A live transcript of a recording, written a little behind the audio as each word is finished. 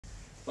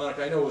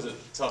Monica, I know it was a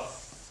tough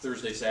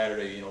Thursday,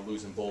 Saturday,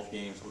 losing both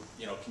games.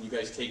 But, can you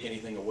guys take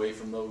anything away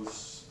from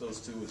those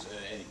two,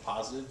 any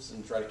positives,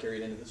 and try to carry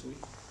it into this week?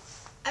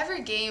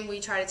 Every game we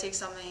try to take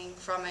something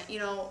from it.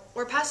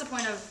 We're past the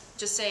point of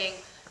just saying,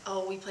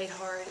 oh, we played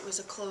hard, it was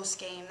a close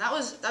game. That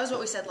was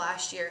what we said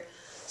last year.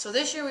 So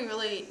this year we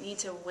really need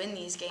to win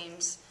these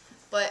games.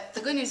 But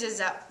the good news is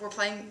that we're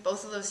playing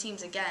both of those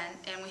teams again,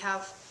 and we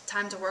have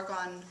time to work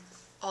on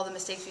all the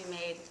mistakes we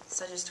made,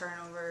 such as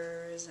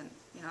turnovers, and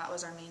that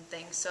was our main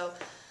thing. So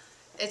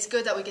it's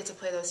good that we get to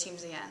play those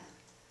teams again.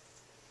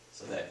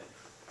 So that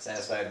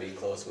satisfied being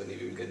close wouldn't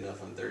even be good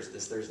enough on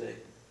this Thursday?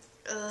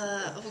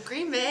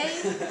 Green Bay.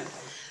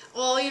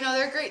 Well,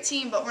 they're a great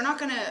team, but we're not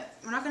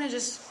gonna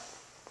just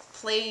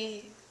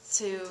play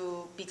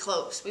to be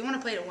close. We want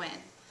to play to win.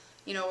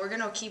 We're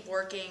gonna keep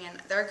working, and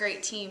they're a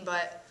great team,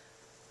 but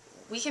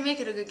we can make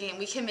it a good game.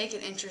 We can make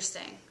it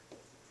interesting.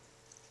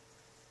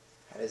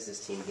 How does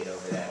this team get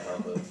over that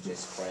hump of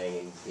just playing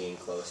and being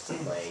close to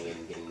playing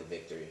and getting the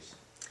victories?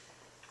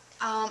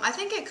 I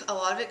think a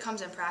lot of it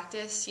comes in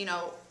practice.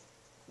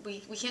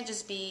 We can't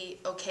just be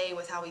okay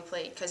with how we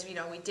played because,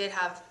 we did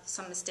have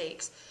some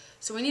mistakes.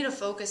 So we need to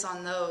focus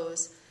on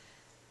those.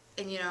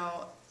 And,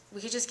 we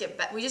just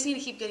need to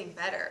keep getting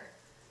better.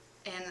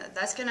 And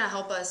that's going to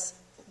help us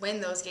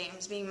win those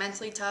games. Being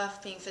mentally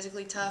tough, being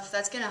physically tough,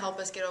 that's going to help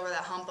us get over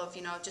that hump of,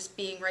 just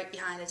being right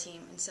behind the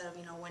team instead of,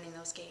 winning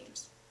those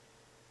games.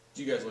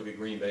 Do you guys look at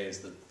Green Bay as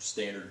the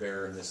standard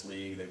bearer in this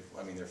league? They're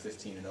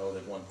 15-0.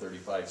 They've won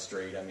 35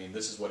 straight.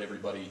 This is what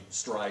everybody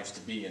strives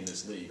to be in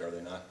this league, are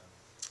they not?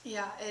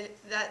 Yeah,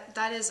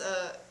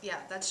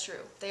 that's true.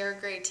 They are a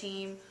great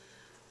team.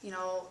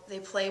 They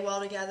play well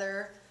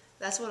together.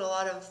 That's what a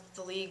lot of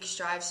the league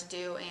strives to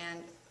do.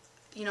 And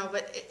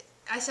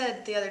I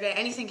said the other day,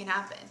 anything can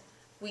happen.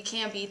 We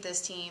can't beat this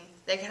team.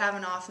 They could have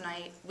an off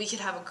night. We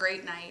could have a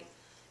great night.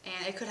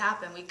 And it could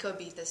happen. We could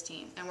beat this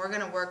team. And we're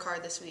going to work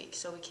hard this week,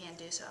 so we can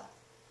do so.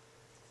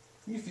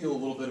 You feel a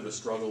little bit of a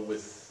struggle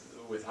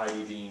with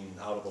Heidi being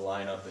out of the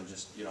lineup and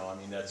just,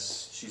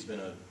 she's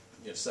been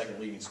a second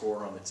leading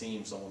scorer on the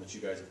team, someone that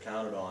you guys have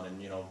counted on, and,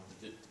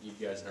 you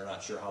guys are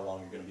not sure how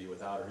long you're going to be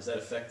without her. Has that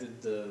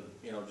affected,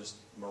 just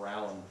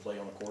morale and play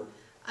on the court?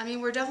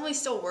 We're definitely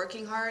still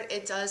working hard.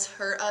 It does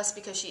hurt us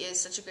because she is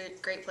such a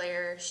great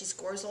player. She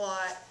scores a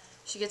lot.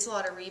 She gets a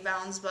lot of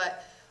rebounds,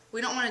 but we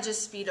don't want to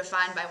just be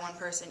defined by one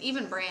person.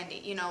 Even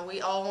Brandy,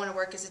 we all want to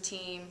work as a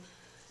team,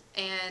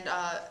 and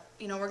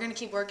we're going to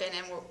keep working,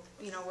 and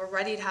we're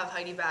ready to have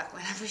Heidi back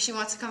whenever she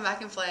wants to come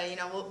back and play.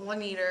 We'll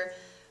need her,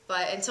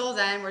 but until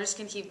then, we're just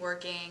going to keep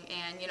working,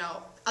 and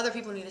other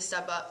people need to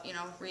step up,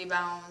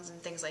 rebounds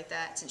and things like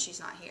that since she's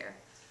not here.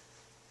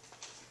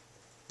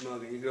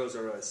 Monica, you girls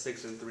are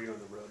 6-3 on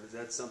the road. Is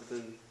that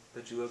something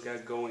that you look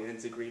at going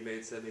into Green Bay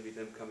instead of maybe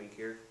them coming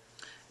here?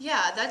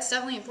 Yeah, that's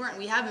definitely important.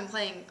 We have been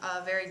playing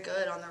very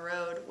good on the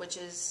road, which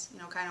is,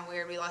 kind of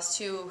weird. We lost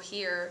 2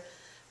 here,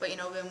 but,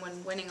 we've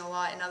been winning a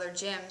lot in other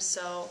gyms.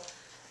 So,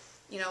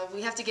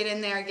 we have to get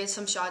in there, get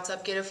some shots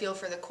up, get a feel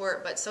for the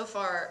court. But so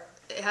far,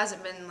 it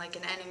hasn't been like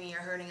an enemy or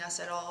hurting us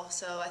at all.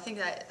 So I think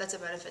that's a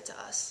benefit to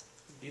us.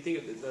 Do you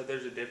think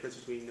there's a difference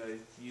between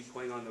you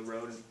playing on the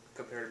road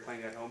compared to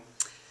playing at home?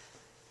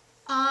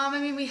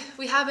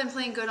 We have been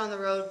playing good on the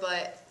road,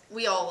 but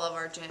we all love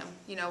our gym.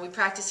 We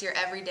practice here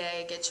every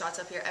day, get shots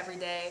up here every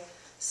day.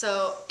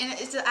 So, and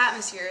the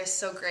atmosphere is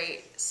so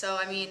great. So,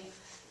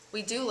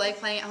 we do like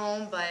playing at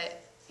home,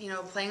 but,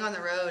 playing on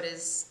the road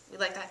we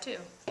like that too.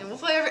 And we'll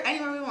play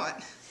anywhere we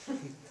want.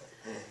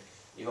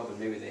 You hoping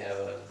maybe they have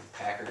a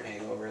Packer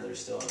hangover? They're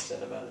still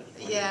upset about it.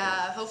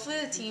 Yeah, hopefully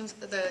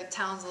the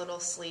town's a little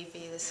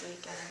sleepy this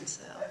weekend.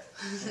 So.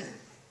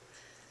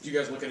 Do you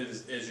guys look at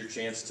it as your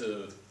chance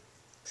to?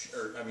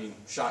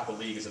 Shock the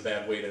league is a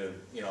bad way to,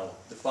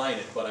 define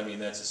it, but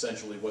that's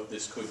essentially what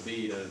this could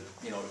be to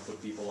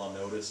put people on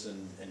notice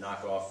and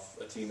knock off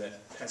a team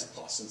that hasn't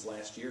lost since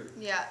last year.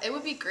 Yeah, it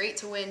would be great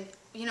to win.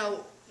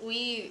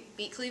 We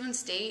beat Cleveland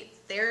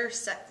State. They were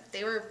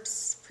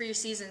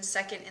preseason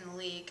second in the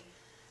league.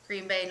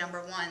 Green Bay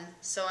number 1.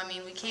 So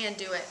we can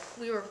do it.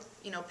 We were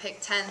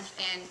picked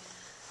 10th, and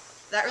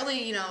that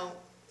really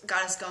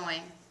got us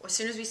going. As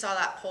soon as we saw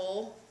that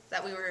poll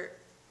that we were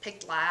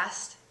picked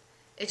last,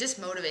 it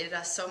just motivated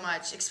us so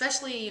much,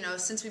 especially,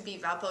 since we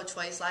beat Valpo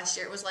twice last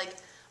year. It was like,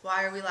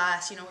 why are we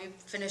last? We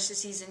finished the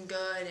season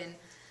good, and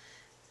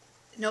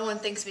no one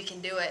thinks we can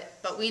do it,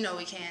 but we know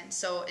we can.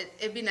 So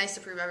it'd be nice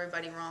to prove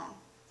everybody wrong.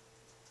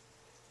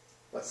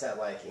 What's that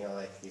like?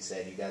 Like you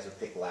said, you guys were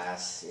picked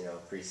last,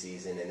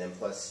 preseason, and then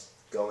plus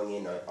going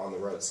in on the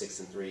road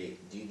 6-3.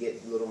 Do you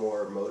get a little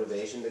more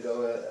motivation to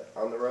go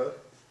on the road?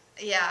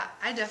 Yeah,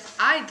 I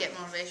get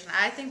motivation.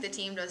 I think the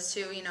team does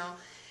too.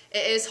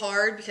 It is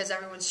hard because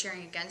everyone's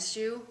cheering against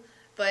you,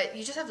 but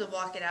you just have to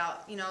block it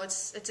out.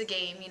 It's a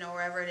game.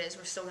 Wherever it is,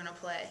 we're still gonna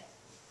play.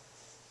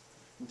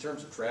 In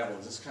terms of travel,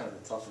 is this kind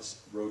of the toughest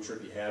road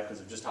trip you have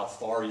because of just how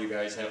far you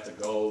guys have to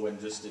go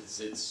and just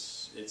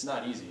it's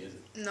not easy, is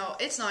it? No,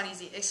 it's not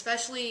easy.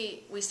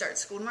 Especially we start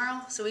school tomorrow,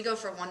 so we go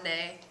for 1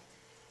 day,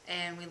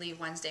 and we leave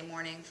Wednesday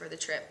morning for the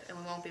trip, and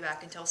we won't be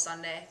back until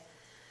Sunday.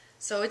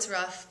 So it's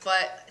rough,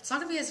 but it's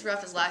not going to be as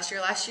rough as last year.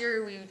 Last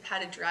year we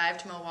had to drive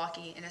to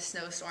Milwaukee in a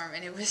snowstorm,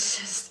 and it was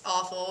just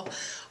awful.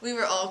 We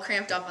were all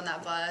cramped up on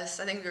that bus.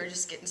 I think we were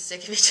just getting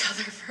sick of each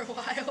other for a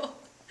while.